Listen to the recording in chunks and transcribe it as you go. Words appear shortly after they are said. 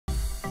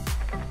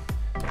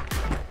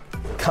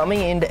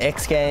Coming into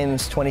X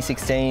Games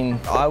 2016,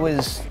 I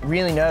was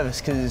really nervous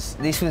because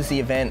this was the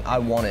event I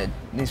wanted.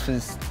 This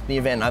was the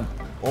event I've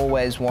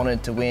always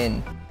wanted to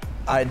win.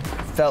 I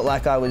felt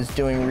like I was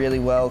doing really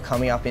well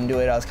coming up into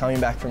it. I was coming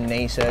back from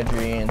knee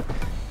surgery and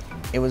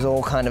it was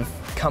all kind of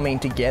coming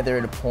together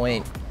at a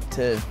point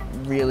to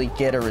really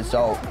get a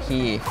result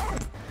here.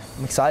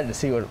 I'm excited to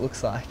see what it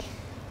looks like.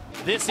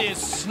 This is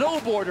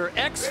Snowboarder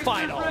X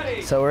Final.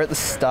 So we're at the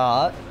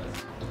start.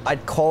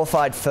 I'd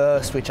qualified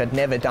first, which I'd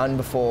never done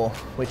before,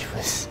 which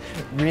was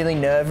really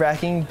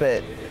nerve-wracking,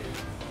 but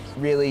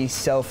really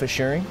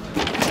self-assuring.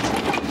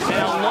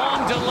 And a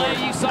long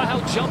delay, you saw how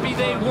jumpy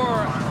they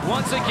were.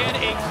 Once again,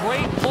 a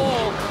great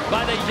pull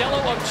by the yellow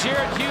of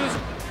Jarryd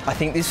Hughes. I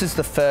think this is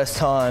the first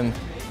time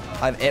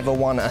I've ever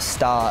won a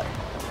start,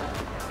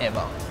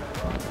 ever.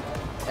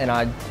 And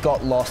I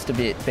got lost a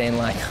bit, being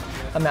like,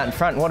 I'm out in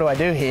front, what do I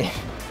do here?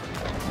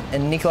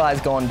 And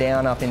Nikolai's gone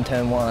down up in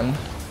turn one,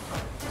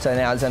 so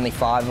now there's only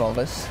 5 of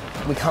us.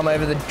 We come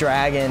over the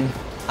dragon,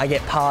 I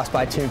get passed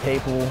by 2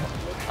 people.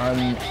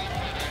 I'm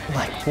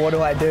like, what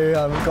do I do?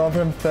 I've gone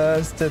from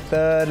first to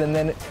third, and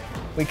then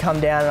we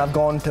come down and I've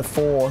gone to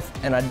 4th,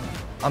 and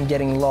I'm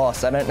getting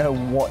lost. I don't know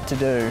what to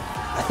do.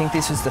 I think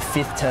this was the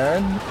 5th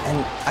turn,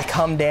 and I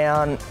come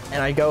down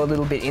and I go a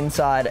little bit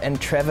inside, and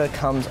Trevor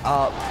comes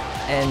up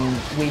and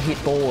we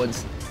hit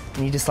boards.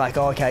 And you're just like,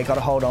 oh, okay,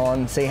 gotta hold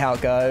on, see how it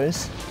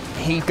goes.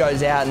 He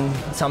goes out and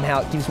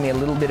somehow it gives me a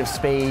little bit of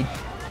speed.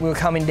 We were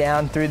coming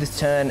down through this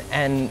turn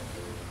and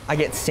I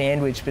get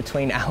sandwiched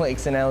between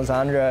Alex and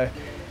Alessandro.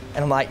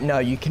 And I'm like, no,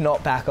 you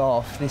cannot back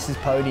off. This is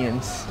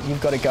podiums.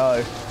 You've got to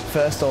go.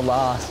 First or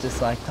last,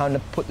 just like time to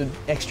put the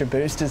extra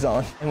boosters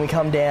on. And we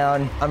come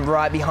down, I'm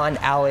right behind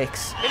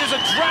Alex. It is a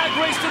drag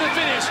race to the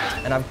finish.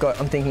 And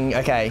I'm thinking,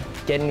 okay,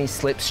 get in his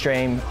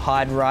slipstream,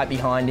 hide right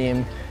behind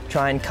him,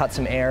 try and cut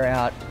some air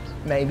out,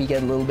 maybe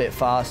get a little bit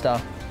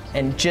faster.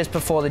 And just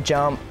before the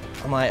jump,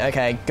 I'm like,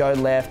 okay, go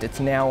left, it's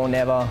now or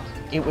never.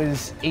 It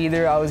was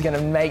either I was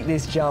gonna make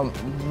this jump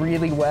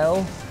really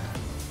well,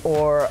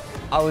 or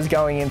I was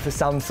going in for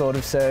some sort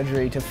of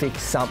surgery to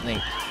fix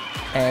something.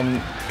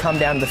 And come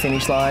down to the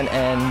finish line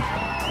and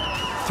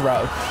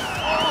throw.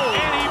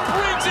 And he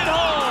brings it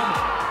home!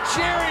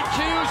 Jarryd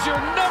Hughes, your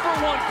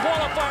 #1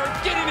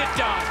 qualifier, getting it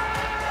done!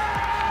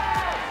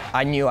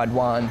 I knew I'd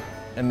won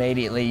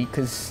immediately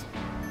because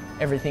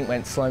everything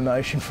went slow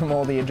motion from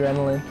all the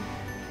adrenaline.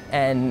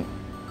 And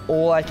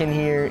all I can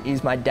hear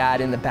is my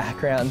dad in the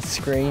background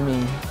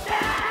screaming.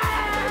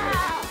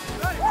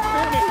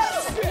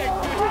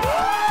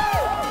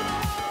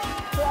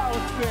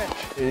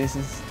 This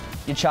is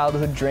your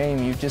childhood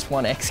dream. You've just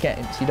won X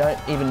Games. You don't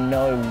even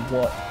know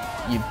what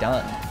you've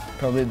done.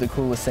 Probably the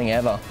coolest thing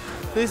ever.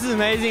 This is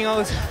amazing.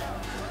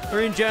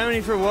 We're in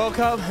Germany for a World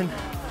Cup and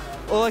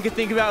all I could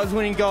think about was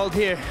winning gold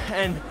here,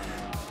 and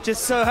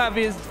just so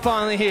happy it's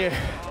finally here.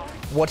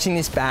 Watching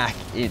this back,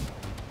 it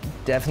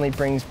definitely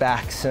brings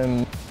back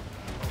some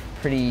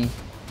pretty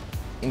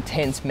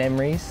intense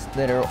memories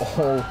that are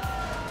all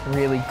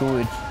really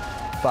good,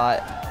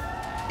 but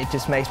it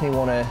just makes me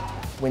want to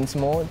win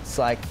some more. It's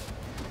like,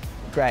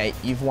 great,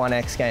 you've won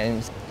X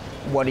Games,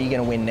 what are you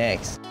going to win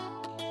next?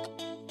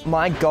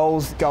 My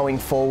goals going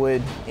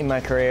forward in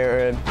my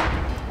career are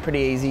pretty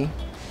easy.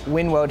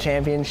 Win World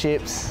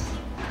Championships,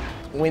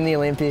 win the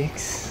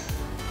Olympics,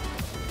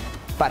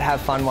 but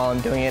have fun while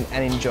I'm doing it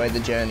and enjoy the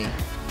journey.